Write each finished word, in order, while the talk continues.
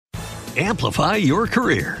Amplify your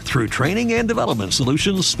career through training and development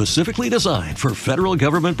solutions specifically designed for federal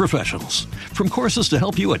government professionals. From courses to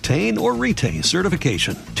help you attain or retain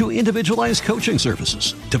certification, to individualized coaching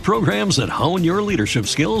services, to programs that hone your leadership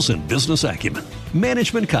skills and business acumen,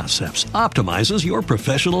 Management Concepts optimizes your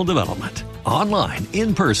professional development. Online,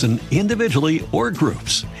 in person, individually, or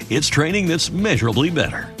groups, it's training that's measurably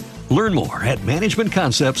better. Learn more at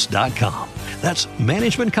managementconcepts.com. That's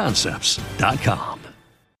managementconcepts.com.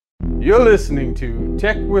 You're listening to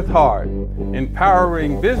Tech with Heart,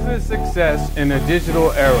 empowering business success in a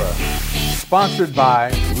digital era. Sponsored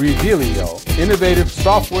by Revealio, innovative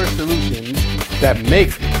software solutions that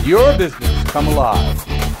make your business come alive.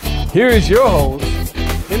 Here is your host,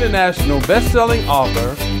 international best-selling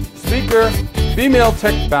author, speaker, female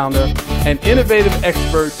tech founder, and innovative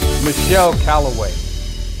expert, Michelle Callaway.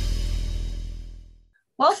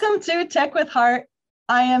 Welcome to Tech with Heart.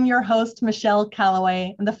 I am your host, Michelle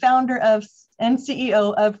Callaway. I'm the founder of and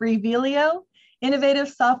CEO of Revealio, innovative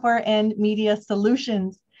software and media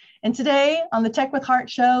solutions. And today on the Tech with Heart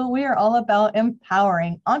show, we are all about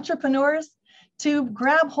empowering entrepreneurs to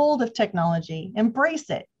grab hold of technology, embrace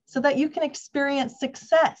it, so that you can experience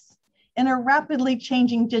success in a rapidly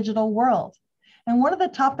changing digital world. And one of the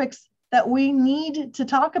topics that we need to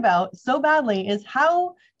talk about so badly is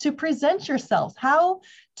how to present yourselves, how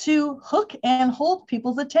to hook and hold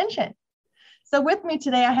people's attention. So with me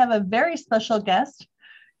today, I have a very special guest.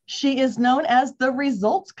 She is known as the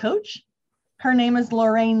Results Coach. Her name is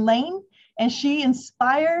Lorraine Lane, and she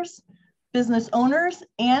inspires business owners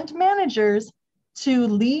and managers to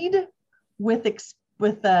lead with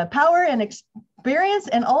power and experience,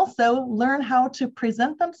 and also learn how to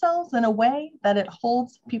present themselves in a way that it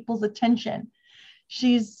holds people's attention.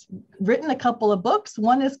 She's written a couple of books.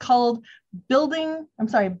 One is called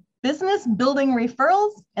Business Building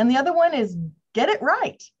Referrals, and the other one is Get It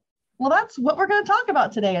Right. Well, that's what we're going to talk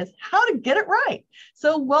about today, is how to get it right.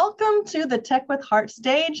 So welcome to the Tech with Heart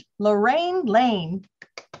stage, Lorraine Lane.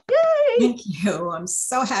 Yay! Thank you. I'm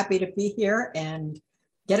so happy to be here and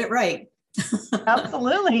get it right.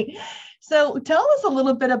 Absolutely. So tell us a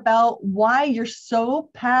little bit about why you're so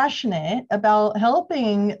passionate about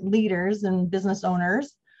helping leaders and business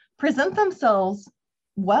owners present themselves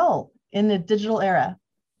well in the digital era.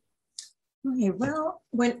 Okay, well,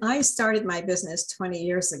 when I started my business 20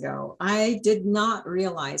 years ago, I did not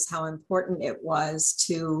realize how important it was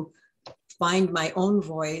to find my own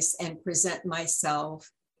voice and present myself.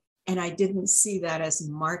 And I didn't see that as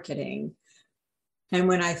marketing. And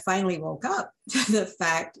when I finally woke up to the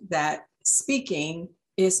fact that speaking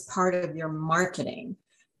is part of your marketing,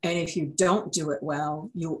 and if you don't do it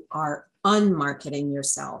well, you are unmarketing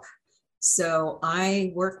yourself. So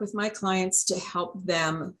I work with my clients to help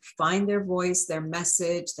them find their voice, their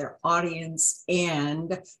message, their audience,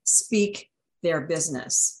 and speak their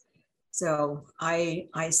business. So I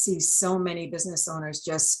see so many business owners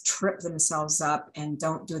just trip themselves up and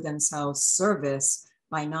don't do themselves service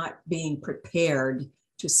by not being prepared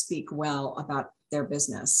to speak well about their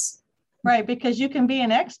business. Right, because you can be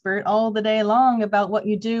an expert all the day long about what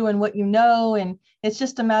you do and what you know, and it's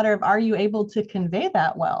just a matter of, are you able to convey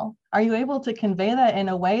that well? Are you able to convey that in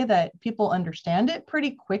a way that people understand it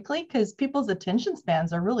pretty quickly? Because people's attention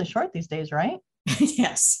spans are really short these days, right?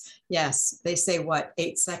 Yes. They say,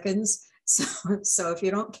 8 seconds? So if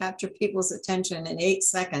you don't capture people's attention in 8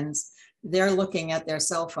 seconds, they're looking at their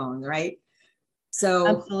cell phone, right? So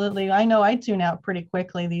absolutely. I know I tune out pretty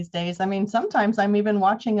quickly these days. I mean, sometimes I'm even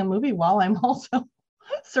watching a movie while I'm also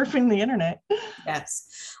surfing the internet.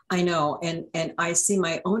 Yes, I know. And I see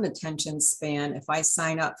my own attention span. If I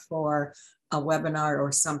sign up for a webinar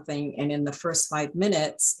or something, and in the first 5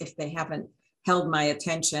 minutes, if they haven't held my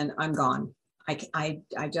attention, I'm gone. I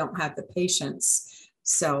don't have the patience.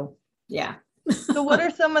 So, yeah. So what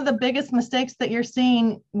are some of the biggest mistakes that you're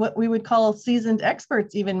seeing, what we would call seasoned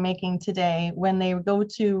experts even making today when they go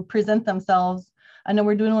to present themselves? I know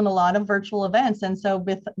we're doing a lot of virtual events. And so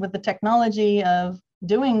with the technology of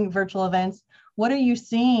doing virtual events, what are you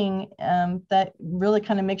seeing that really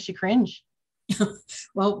kind of makes you cringe?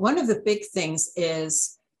 Well, one of the big things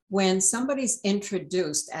is when somebody's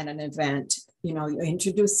introduced at an event, you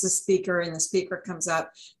introduce the speaker and the speaker comes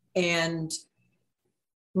up and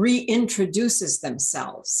reintroduces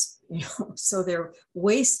themselves, so they're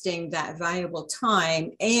wasting that valuable time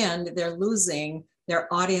and they're losing their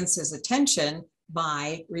audience's attention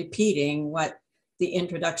by repeating what the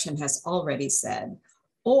introduction has already said.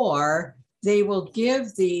 Or they will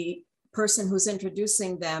give the person who's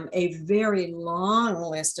introducing them a very long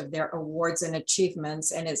list of their awards and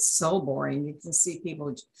achievements, and it's so boring. You can see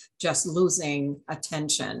people just losing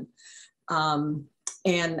attention.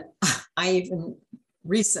 And I even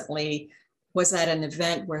recently was at an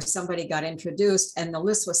event where somebody got introduced and the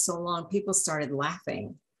list was so long, people started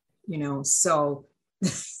laughing, so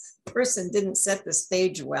the person didn't set the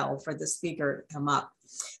stage well for the speaker to come up.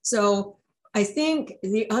 So I think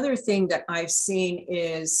the other thing that I've seen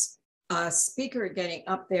is a speaker getting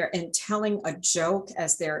up there and telling a joke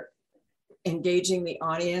as they're engaging the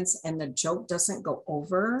audience, and the joke doesn't go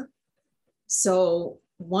over. So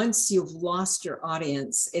once you've lost your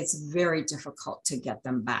audience, it's very difficult to get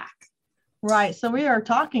them back. Right. So we are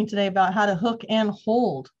talking today about how to hook and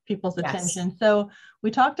hold people's attention. So we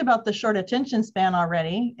talked about the short attention span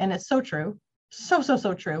already, and it's so true.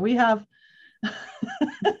 So true. We have,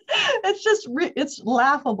 it's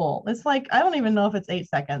laughable. It's like, I don't even know if it's 8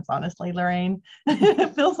 seconds, honestly, Lorraine.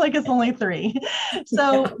 It feels like it's only 3.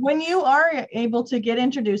 So when you are able to get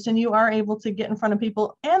introduced and you are able to get in front of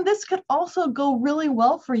people, and this could also go really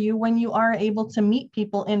well for you when you are able to meet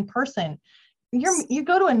people in person. You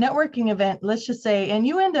go to a networking event, let's just say, and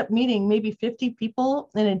you end up meeting maybe 50 people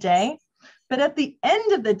in a day. But at the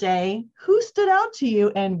end of the day, who stood out to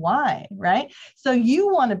you and why, right? So you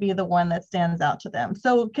want to be the one that stands out to them.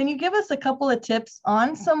 So can you give us a couple of tips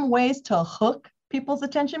on some ways to hook people's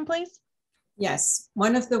attention, please? Yes.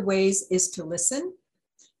 One of the ways is to listen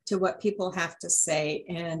to what people have to say.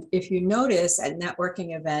 And if you notice at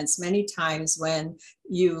networking events, many times when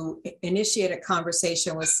you initiate a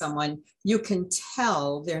conversation with someone, you can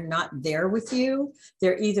tell they're not there with you.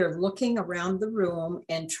 They're either looking around the room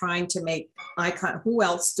and trying to make eye contact. Who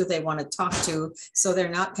else do they want to talk to? So they're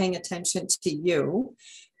not paying attention to you.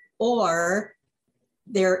 Or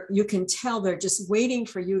you can tell they're just waiting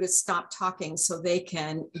for you to stop talking so they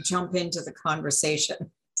can jump into the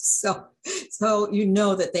conversation. So you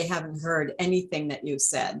know that they haven't heard anything that you've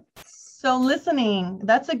said. So listening,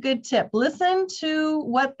 that's a good tip. Listen to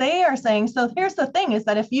what they are saying. So here's the thing is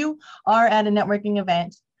that if you are at a networking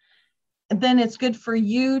event, then it's good for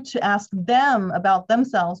you to ask them about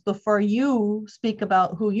themselves before you speak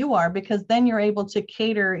about who you are, because then you're able to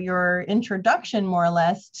cater your introduction more or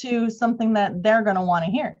less to something that they're going to want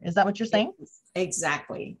to hear. Is that what you're saying?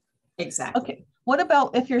 Exactly. Okay. What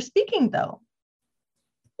about if you're speaking though?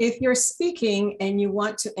 If you're speaking and you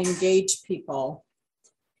want to engage people,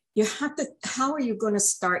 how are you going to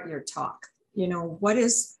start your talk?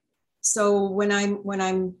 So when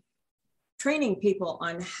I'm training people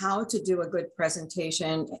on how to do a good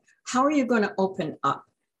presentation, how are you going to open up?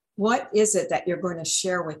 What is it that you're going to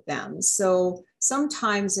share with them? So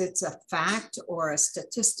sometimes it's a fact or a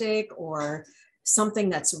statistic or something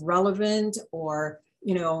that's relevant, or,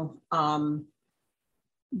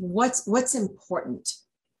 what's important?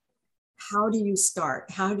 How do you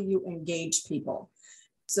start? How do you engage people?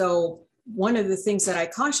 So one of the things that I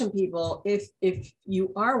caution people, if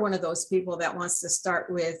you are one of those people that wants to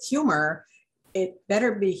start with humor, it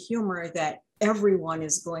better be humor that everyone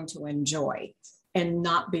is going to enjoy and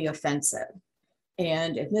not be offensive.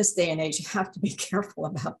 And in this day and age, you have to be careful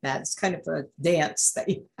about that. It's kind of a dance that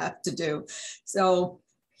you have to do. So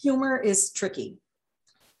humor is tricky.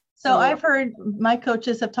 So I've heard, my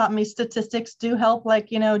coaches have taught me statistics do help. Like,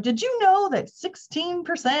 did you know that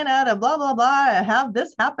 16% out of blah, blah, blah have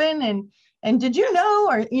this happen? And did you know,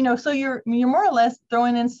 or, so you're more or less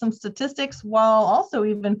throwing in some statistics while also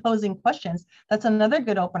even posing questions. That's another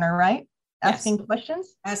good opener, right? Asking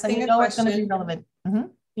questions. Asking a question. It's going to be relevant.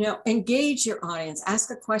 Mm-hmm. Engage your audience,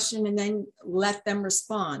 ask a question and then let them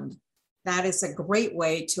respond. That is a great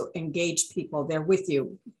way to engage people. They're with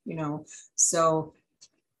you, So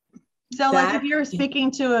like if you're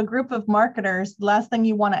speaking to a group of marketers, the last thing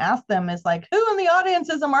you want to ask them is like, who in the audience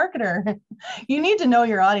is a marketer? You need to know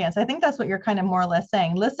your audience. I think that's what you're kind of more or less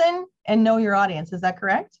saying. Listen and know your audience. Is that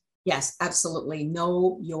correct? Yes, absolutely.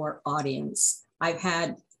 Know your audience. I've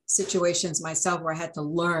had situations myself where I had to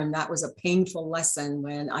learn. That was a painful lesson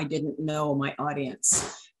when I didn't know my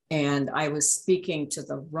audience. And I was speaking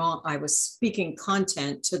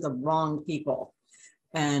content to the wrong people.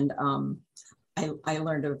 And I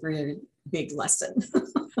learned a really big lesson.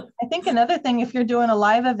 I think another thing, if you're doing a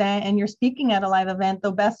live event and you're speaking at a live event,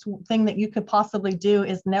 the best thing that you could possibly do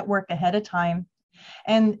is network ahead of time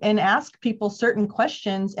and ask people certain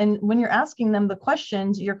questions. And when you're asking them the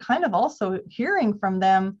questions, you're kind of also hearing from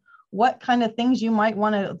them what kind of things you might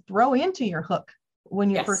want to throw into your hook when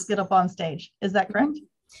you first get up on stage. Is that correct?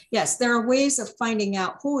 Yes, there are ways of finding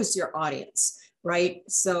out who is your audience, right?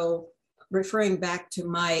 So referring back to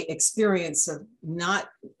my experience of not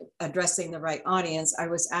addressing the right audience, I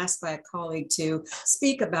was asked by a colleague to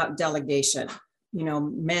speak about delegation,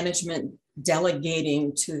 management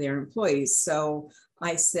delegating to their employees. So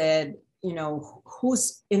I said,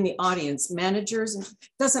 who's in the audience, managers,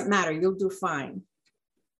 doesn't matter, you'll do fine.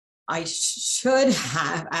 I should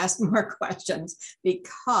have asked more questions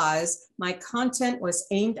because my content was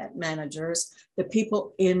aimed at managers. The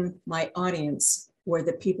people in my audience were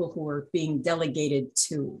the people who were being delegated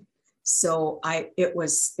to. So it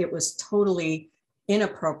was totally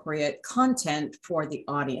inappropriate content for the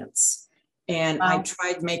audience. And wow. I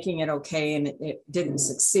tried making it okay and it didn't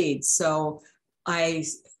succeed. So I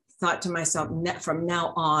thought to myself, from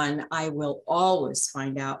now on, I will always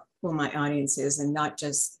find out who my audience is and not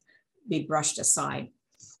just be brushed aside.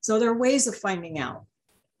 So there are ways of finding out.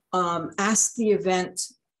 Ask the event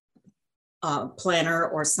planner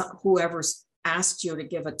or whoever's asked you to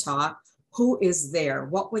give a talk, who is there?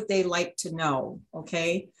 What would they like to know?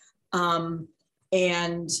 Okay.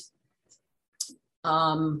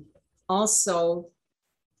 Also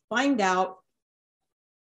find out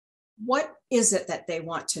what is it that they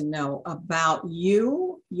want to know about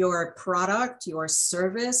you, your product, your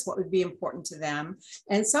service, what would be important to them.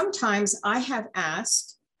 And sometimes I have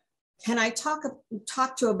asked, can I talk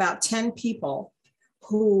to about 10 people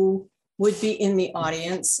who would be in the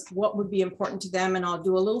audience, what would be important to them, and I'll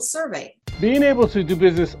do a little survey. Being able to do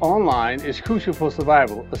business online is crucial for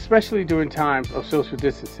survival, especially during times of social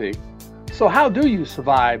distancing. So how do you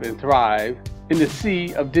survive and thrive in the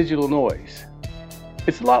sea of digital noise?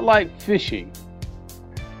 It's a lot like fishing.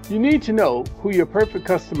 You need to know who your perfect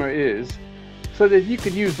customer is so that you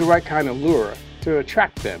can use the right kind of lure to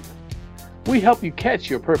attract them. We help you catch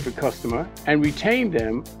your perfect customer and retain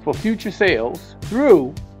them for future sales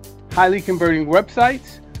through highly converting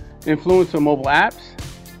websites, influencer mobile apps,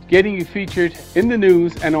 getting you featured in the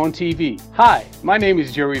news and on TV. Hi, my name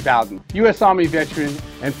is Jerry Bowden, U.S. Army veteran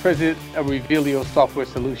and president of Revealio Software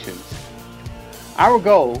Solutions. Our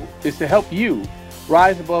goal is to help you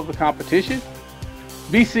rise above the competition,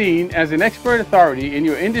 be seen as an expert authority in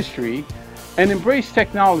your industry, and embrace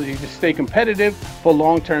technology to stay competitive for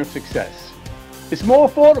long-term success. It's more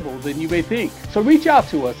affordable than you may think. So reach out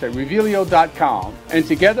to us at Revealio.com and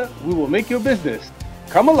together we will make your business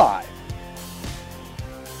come alive.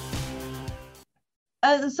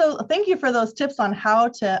 So thank you for those tips on how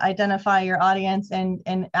to identify your audience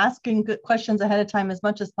and asking good questions ahead of time as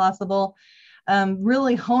much as possible.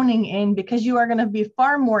 Really honing in, because you are going to be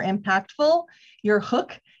far more impactful. Your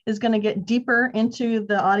hook is going to get deeper into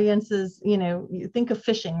the audience's, you think of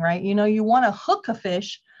fishing, right? You want to hook a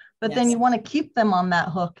fish, but yes, then you want to keep them on that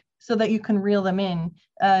hook so that you can reel them in.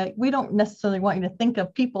 We don't necessarily want you to think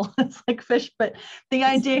of people as like fish, but the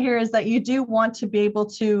idea here is that you do want to be able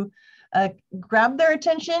to grab their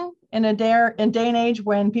attention in a day and age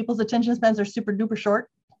when people's attention spans are super duper short,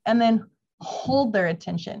 and then hold their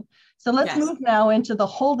attention. So let's move now into the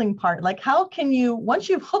holding part. Like, how can you, once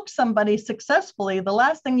you've hooked somebody successfully, the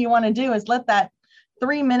last thing you want to do is let that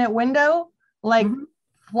 3-minute window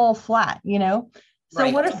fall flat, So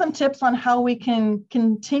what are some tips on how we can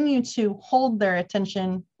continue to hold their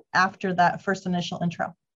attention after that first initial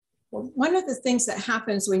intro? Well, one of the things that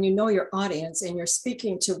happens when you know your audience and you're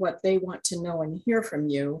speaking to what they want to know and hear from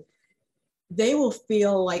you, they will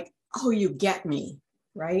feel like, oh, you get me,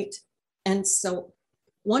 right? And so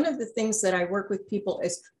one of the things that I work with people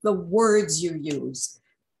is the words you use.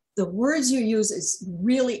 The words you use is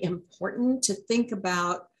really important to think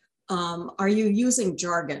about. Are you using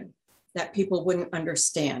jargon that people wouldn't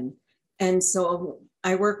understand? And so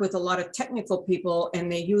I work with a lot of technical people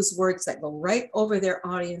and they use words that go right over their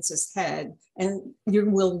audience's head, and you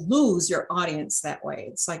will lose your audience that way.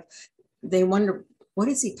 It's like they wonder, what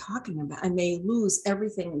is he talking about? And they lose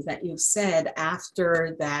everything that you've said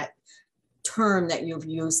after that term that you've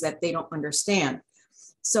used that they don't understand.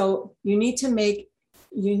 So you need to make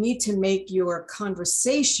your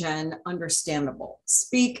conversation understandable.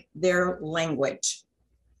 Speak their language.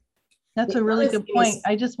 That's a really good point.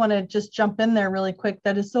 I just want to just jump in there really quick.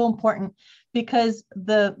 That is so important, because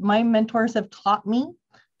my mentors have taught me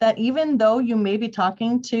that even though you may be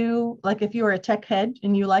talking to, like if you are a tech head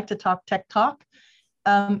and you like to talk tech talk,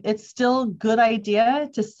 it's still a good idea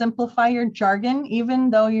to simplify your jargon, even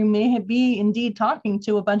though you may be indeed talking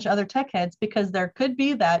to a bunch of other tech heads, because there could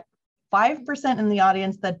be that 5% in the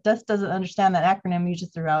audience that just doesn't understand that acronym you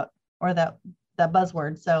just threw out, or that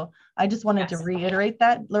buzzword. So I just wanted to reiterate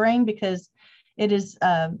that, Lorraine, because it is,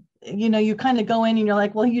 you kind of go in and you're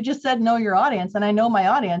like, well, you just said know your audience, and I know my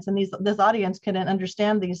audience, and this audience couldn't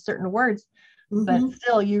understand these certain words, but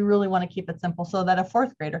still you really want to keep it simple so that a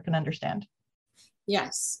fourth grader can understand.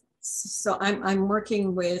 Yes. So I'm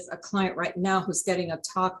working with a client right now who's getting a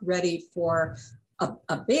talk ready for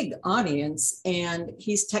a big audience, and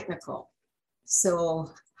he's technical.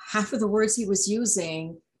 So half of the words he was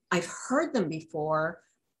using, I've heard them before,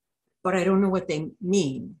 but I don't know what they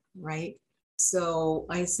mean, right? So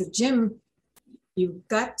I said, Jim, you've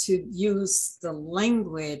got to use the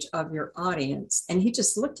language of your audience. And he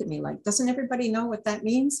just looked at me like, doesn't everybody know what that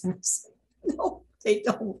means? And I said, no, they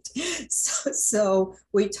don't. So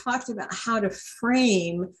we talked about how to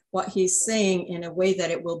frame what he's saying in a way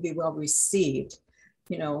that it will be well received.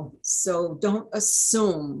 You know, so don't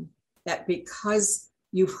assume that because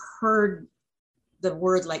you've heard the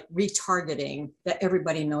word like retargeting, that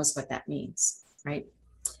everybody knows what that means, right?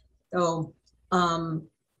 So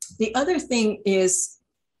the other thing is,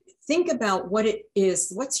 think about what it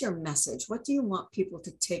is. What's your message? What do you want people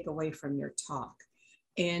to take away from your talk?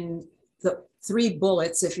 And the 3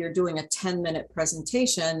 bullets, if you're doing a 10-minute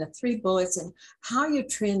presentation, the 3 bullets and how you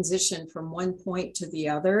transition from one point to the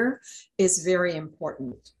other is very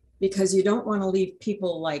important, because you don't want to leave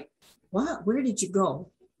people like, what? Where did you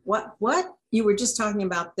go? What? You were just talking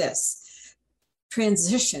about this.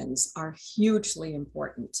 Transitions are hugely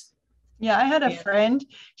important. Yeah, I had a friend.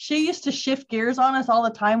 She used to shift gears on us all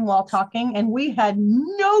the time while talking, and we had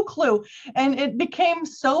no clue. And it became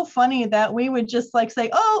so funny that we would just like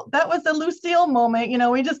say, "Oh, that was a Lucille moment." You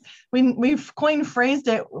know, we've coined phrased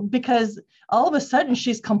it because all of a sudden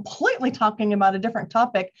she's completely talking about a different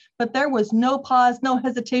topic, but there was no pause, no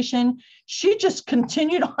hesitation. She just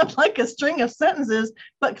continued on like a string of sentences,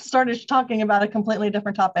 but started talking about a completely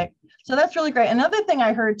different topic. So that's really great. Another thing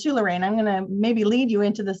I heard too, Lorraine, I'm going to maybe lead you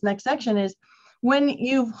into this next section, is when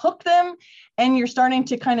you've hooked them and you're starting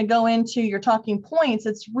to kind of go into your talking points,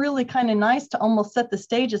 it's really kind of nice to almost set the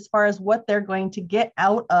stage as far as what they're going to get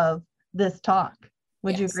out of this talk.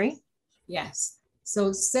 Would you agree? Yes.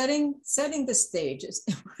 So setting the stage is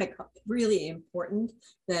really important,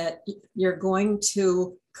 that you're going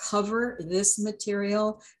to cover this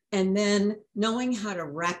material and then knowing how to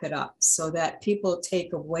wrap it up so that people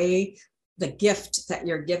take away the gift that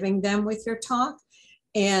you're giving them with your talk,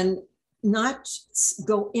 and not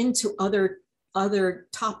go into other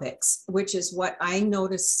topics, which is what I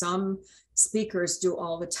notice some speakers do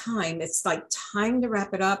all the time. It's like time to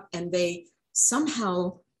wrap it up, and they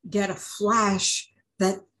somehow get a flash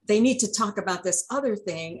that they need to talk about this other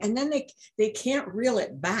thing, and then they can't reel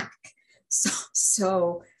it back.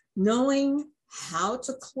 So knowing how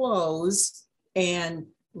to close and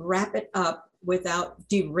wrap it up without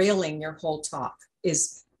derailing your whole talk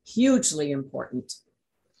is hugely important.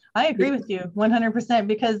 I agree with you 100%,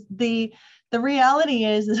 because the reality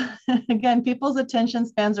is, again, people's attention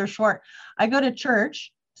spans are short. I go to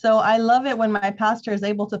church, so I love it when my pastor is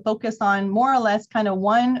able to focus on more or less kind of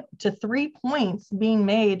 1 to 3 points being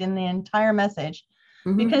made in the entire message.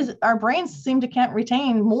 Because our brains seem to can't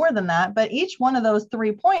retain more than that, but each one of those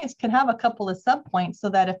 3 points can have a couple of sub points, so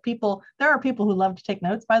that if there are people who love to take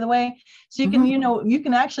notes, by the way, so you can, you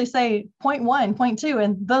can actually say point 1, point 2,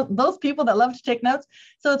 and those people that love to take notes.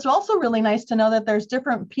 So it's also really nice to know that there's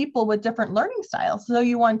different people with different learning styles. So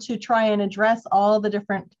you want to try and address all the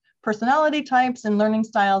different personality types and learning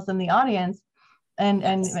styles in the audience,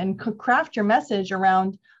 and craft your message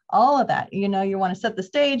around all of that. You know, you want to set the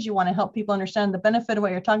stage, you want to help people understand the benefit of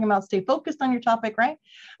what you're talking about, stay focused on your topic, right?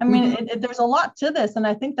 I mean, there's a lot to this. And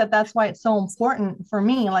I think that that's why it's so important for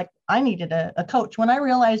me. Like, I needed a coach. When I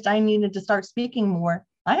realized I needed to start speaking more,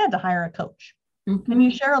 I had to hire a coach. Can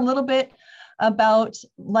you share a little bit about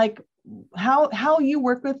like how you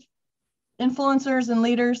work with influencers and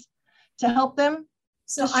leaders to help them?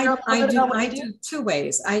 So I do 2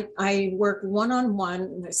 ways. I work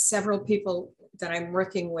one-on-one with several people that I'm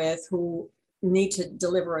working with who need to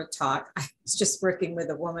deliver a talk. I was just working with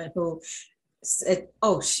a woman who said,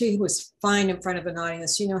 oh, she was fine in front of an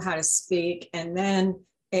audience. She knew how to speak. And then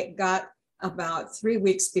it got about 3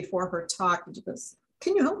 weeks before her talk, and she goes,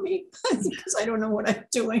 can you help me? Because I don't know what I'm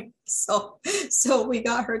doing. So we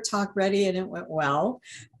got her talk ready and it went well.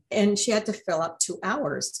 And she had to fill up 2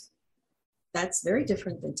 hours. That's very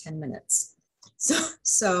different than 10 minutes.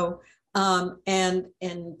 And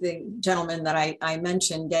the gentleman that I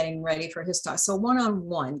mentioned getting ready for his talk. So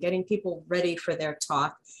one-on-one, getting people ready for their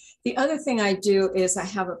talk. The other thing I do is I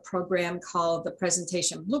have a program called the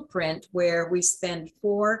Presentation Blueprint, where we spend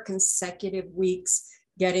 4 consecutive weeks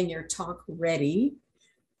getting your talk ready.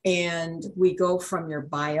 And we go from your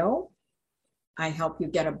bio. I help you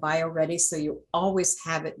get a bio ready, so you always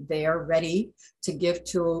have it there ready to give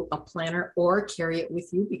to a planner or carry it with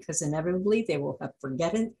you, because inevitably they will have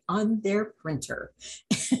forgotten on their printer.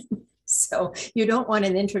 So you don't want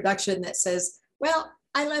an introduction that says, well,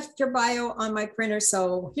 I left your bio on my printer,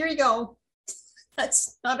 so here you go.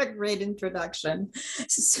 That's not a great introduction.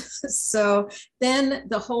 So then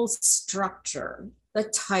the whole structure, the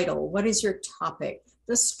title, what is your topic?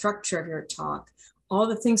 the structure of your talk, all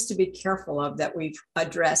the things to be careful of that we've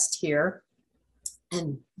addressed here.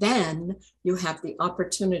 And then you have the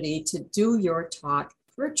opportunity to do your talk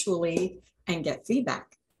virtually and get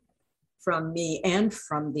feedback from me and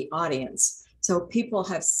from the audience. So people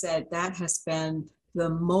have said that has been the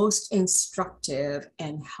most instructive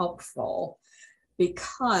and helpful,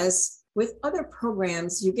 because with other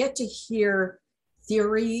programs, you get to hear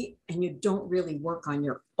theory and you don't really work on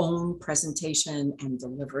your own presentation and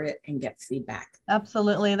deliver it and get feedback.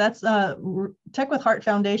 Absolutely. That's Tech with Heart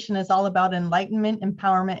Foundation is all about enlightenment,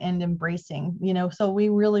 empowerment, and embracing, so we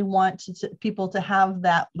really want people to have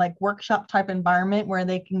that like workshop type environment where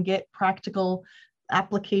they can get practical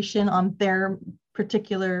application on their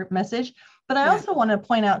particular message. But I also want to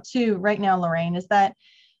point out too right now, Lorraine, is that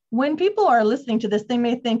when people are listening to this, they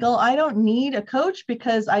may think, oh, I don't need a coach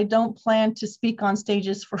because I don't plan to speak on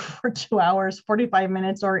stages for 2 hours, 45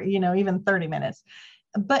 minutes, or, even 30 minutes.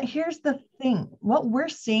 But here's the thing. What we're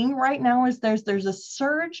seeing right now is there's a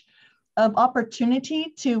surge of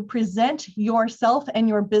opportunity to present yourself and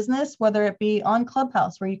your business, whether it be on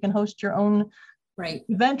Clubhouse, where you can host your own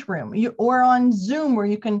event room, or on Zoom, where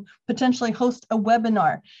you can potentially host a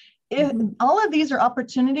webinar. If all of these are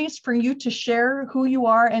opportunities for you to share who you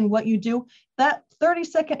are and what you do, that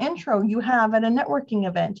 30-second intro you have at a networking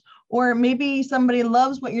event, or maybe somebody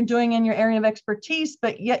loves what you're doing in your area of expertise,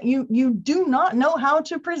 but yet you do not know how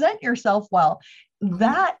to present yourself well.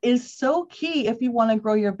 That is so key if you want to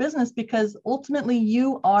grow your business, because ultimately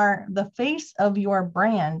you are the face of your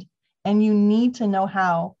brand and you need to know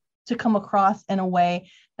how to come across in a way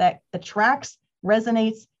that attracts,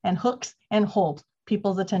 resonates, and hooks and holds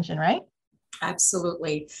people's attention, right?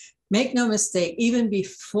 Absolutely. Make no mistake, even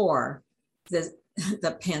before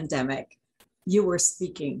the pandemic, you were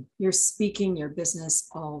speaking. You're speaking your business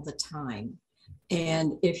all the time.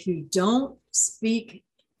 And if you don't speak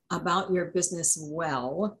about your business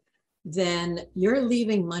well, then you're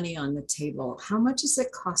leaving money on the table. How much is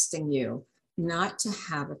it costing you not to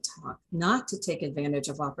have a talk, not to take advantage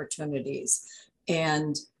of opportunities?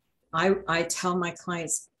 And I tell my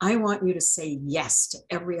clients, I want you to say yes to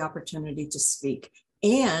every opportunity to speak.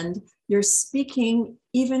 And you're speaking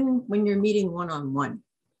even when you're meeting one-on-one.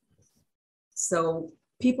 So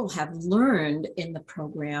people have learned in the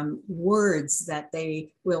program words that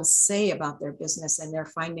they will say about their business, and they're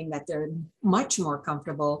finding that they're much more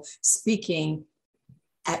comfortable speaking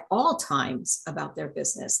at all times about their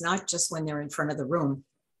business, not just when they're in front of the room.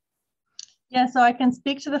 Yeah, so I can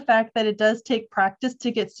speak to the fact that it does take practice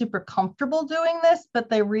to get super comfortable doing this, but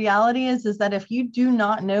the reality is that if you do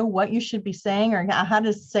not know what you should be saying or how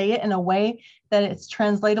to say it in a way that it's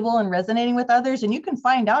translatable and resonating with others, and you can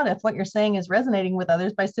find out if what you're saying is resonating with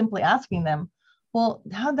others by simply asking them, well,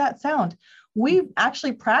 how'd that sound? We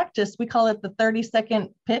actually practice, we call it the 30-second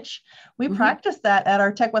pitch. We practice that at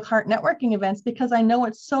our Tech with Heart networking events because I know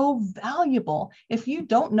it's so valuable. If you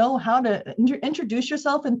don't know how to introduce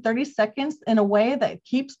yourself in 30 seconds in a way that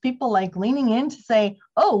keeps people like leaning in to say,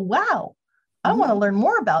 oh, wow, I want to learn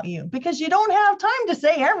more about you, because you don't have time to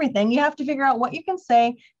say everything. You have to figure out what you can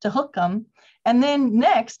say to hook them. And then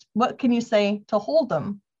next, what can you say to hold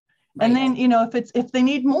them? Right. And then, if they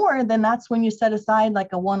need more, then that's when you set aside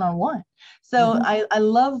like a one-on-one. So I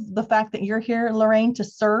love the fact that you're here, Lorraine, to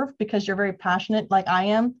serve, because you're very passionate like I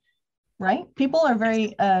am, right? People are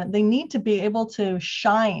very, they need to be able to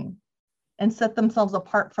shine and set themselves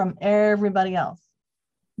apart from everybody else.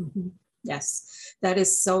 Yes, that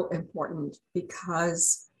is so important,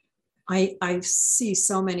 because I see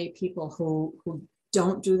so many people who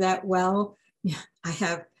don't do that well. Yeah, I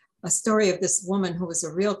have a story of this woman who was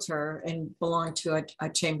a realtor and belonged to a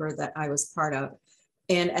chamber that I was part of.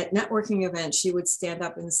 And at networking events, she would stand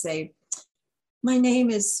up and say, my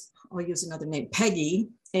name is, I'll use another name, Peggy,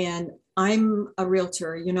 and I'm a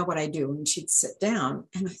realtor, you know what I do. And she'd sit down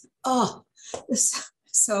and I thought,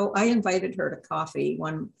 so I invited her to coffee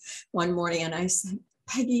one morning, and I said,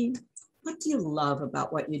 Peggy, what do you love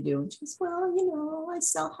about what you do? And she goes, well, I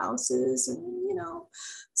sell houses, and,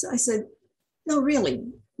 so I said, no, really,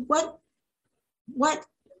 what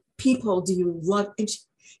people do you love? And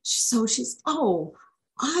she's,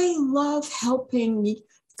 I love helping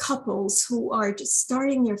couples who are just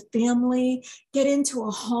starting their family, get into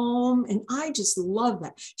a home. And I just love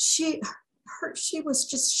that. She was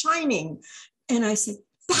just shining. And I said,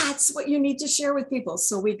 that's what you need to share with people.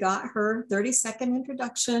 So we got her 30-second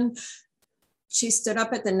introduction. She stood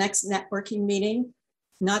up at the next networking meeting,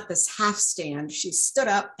 not this half stand. She stood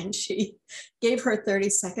up and she gave her 30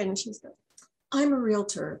 seconds. She said, I'm a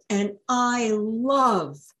realtor and I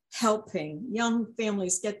love helping young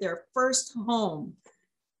families get their first home.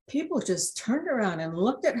 people just turned around and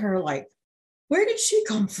looked at her like, where did she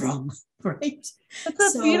come from? Right?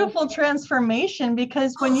 It's a beautiful transformation,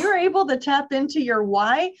 because when you're able to tap into your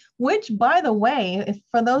why, which, by the way, if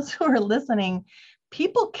for those who are listening,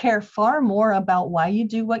 people care far more about why you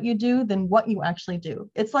do what you do than what you actually do.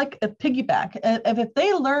 It's like a piggyback. If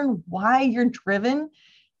they learn why you're driven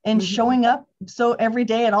and showing up so every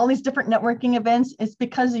day at all these different networking events, it's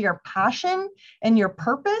because of your passion and your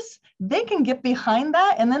purpose. They can get behind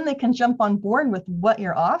that, and then they can jump on board with what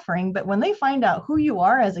you're offering. But when they find out who you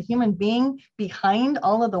are as a human being behind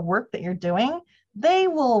all of the work that you're doing, they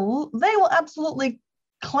will absolutely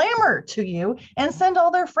clamor to you and send all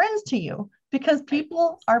their friends to you, because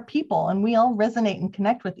people are people, and we all resonate and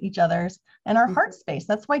connect with each other's and our heart space.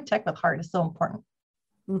 That's why Tech with Heart is so important.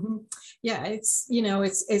 Yeah, it's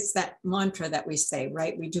that mantra that we say,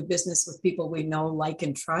 right? We do business with people we know, like,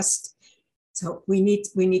 and trust. So we need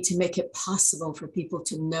to make it possible for people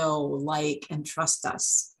to know, like, and trust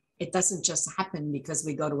us. It doesn't just happen because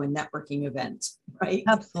we go to a networking event, right?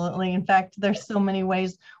 Absolutely. In fact, there's so many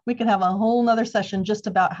ways. We could have a whole nother session just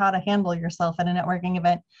about how to handle yourself at a networking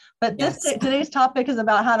event. But today's topic is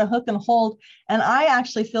about how to hook and hold. And I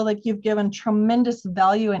actually feel like you've given tremendous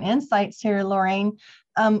value and insights here, Lorraine.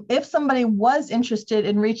 If somebody was interested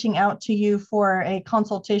in reaching out to you for a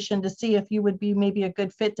consultation to see if you would be maybe a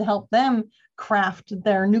good fit to help them craft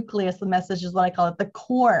their nucleus, the message is what I call it, the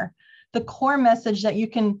core message that you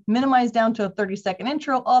can minimize down to a 30-second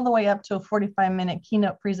intro all the way up to a 45-minute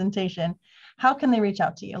keynote presentation, how can they reach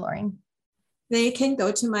out to you, Lorraine? They can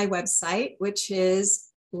go to my website, which is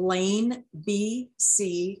lanebc.com,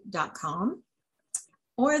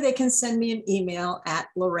 or they can send me an email at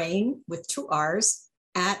Lorraine with 2 R's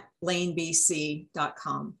at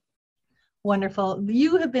lanebc.com. Wonderful.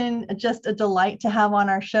 You have been just a delight to have on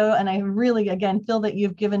our show. And I really, again, feel that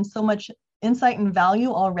you've given so much insight and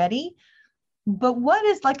value already. But what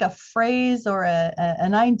is like a phrase or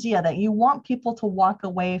an idea that you want people to walk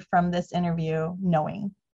away from this interview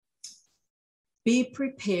knowing? Be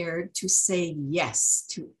prepared to say yes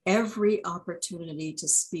to every opportunity to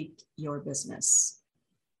speak your business.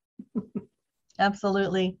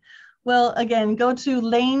 Absolutely. Well, again, go to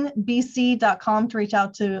lanebc.com to reach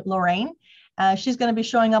out to Lorraine. She's going to be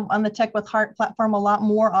showing up on the Tech with Heart platform a lot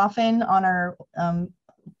more often on our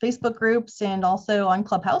Facebook groups and also on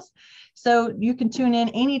Clubhouse. So you can tune in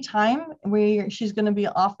anytime where she's going to be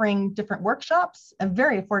offering different workshops, and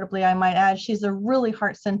very affordably, I might add. She's a really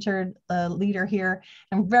heart-centered leader here.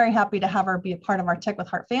 I'm very happy to have her be a part of our Tech with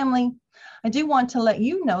Heart family. I do want to let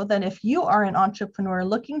you know that if you are an entrepreneur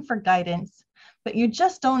looking for guidance, but you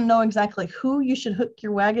just don't know exactly who you should hook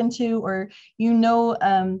your wagon to, or you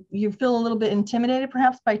feel a little bit intimidated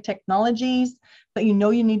perhaps by technologies, but you know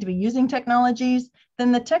you need to be using technologies,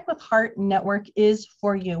 then the Tech with Heart Network is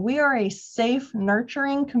for you. We are a safe,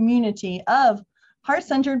 nurturing community of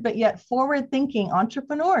heart-centered but yet forward-thinking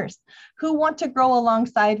entrepreneurs who want to grow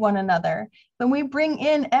alongside one another. Then we bring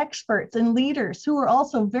in experts and leaders who are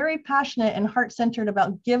also very passionate and heart-centered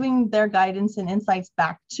about giving their guidance and insights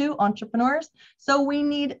back to entrepreneurs. So we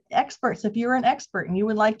need experts. If you're an expert and you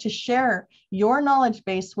would like to share your knowledge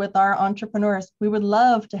base with our entrepreneurs, we would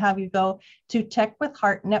love to have you go to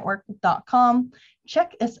techwithheartnetwork.com.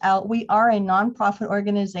 Check us out. We are a nonprofit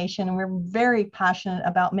organization, and we're very passionate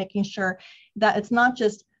about making sure that it's not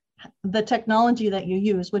just the technology that you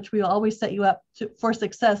use, which we will always set you up for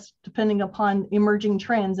success depending upon emerging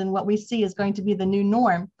trends and what we see is going to be the new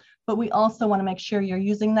norm. But we also want to make sure you're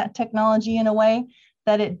using that technology in a way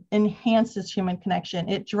that it enhances human connection.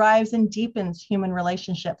 It drives and deepens human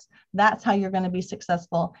relationships. That's how you're going to be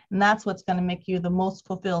successful. And that's what's going to make you the most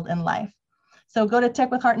fulfilled in life. So go to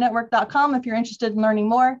techwithheartnetwork.com if you're interested in learning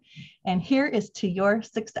more. And here is to your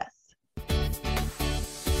success.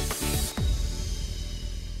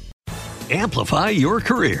 Amplify your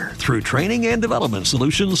career through training and development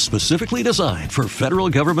solutions specifically designed for federal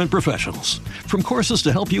government professionals. From courses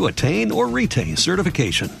to help you attain or retain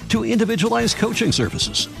certification, to individualized coaching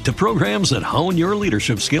services, to programs that hone your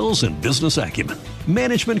leadership skills and business acumen,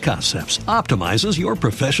 Management Concepts optimizes your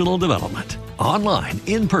professional development. Online,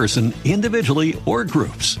 in person, individually, or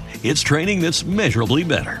groups, it's training that's measurably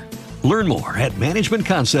better. Learn more at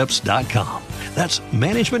managementconcepts.com. That's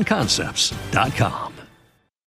managementconcepts.com.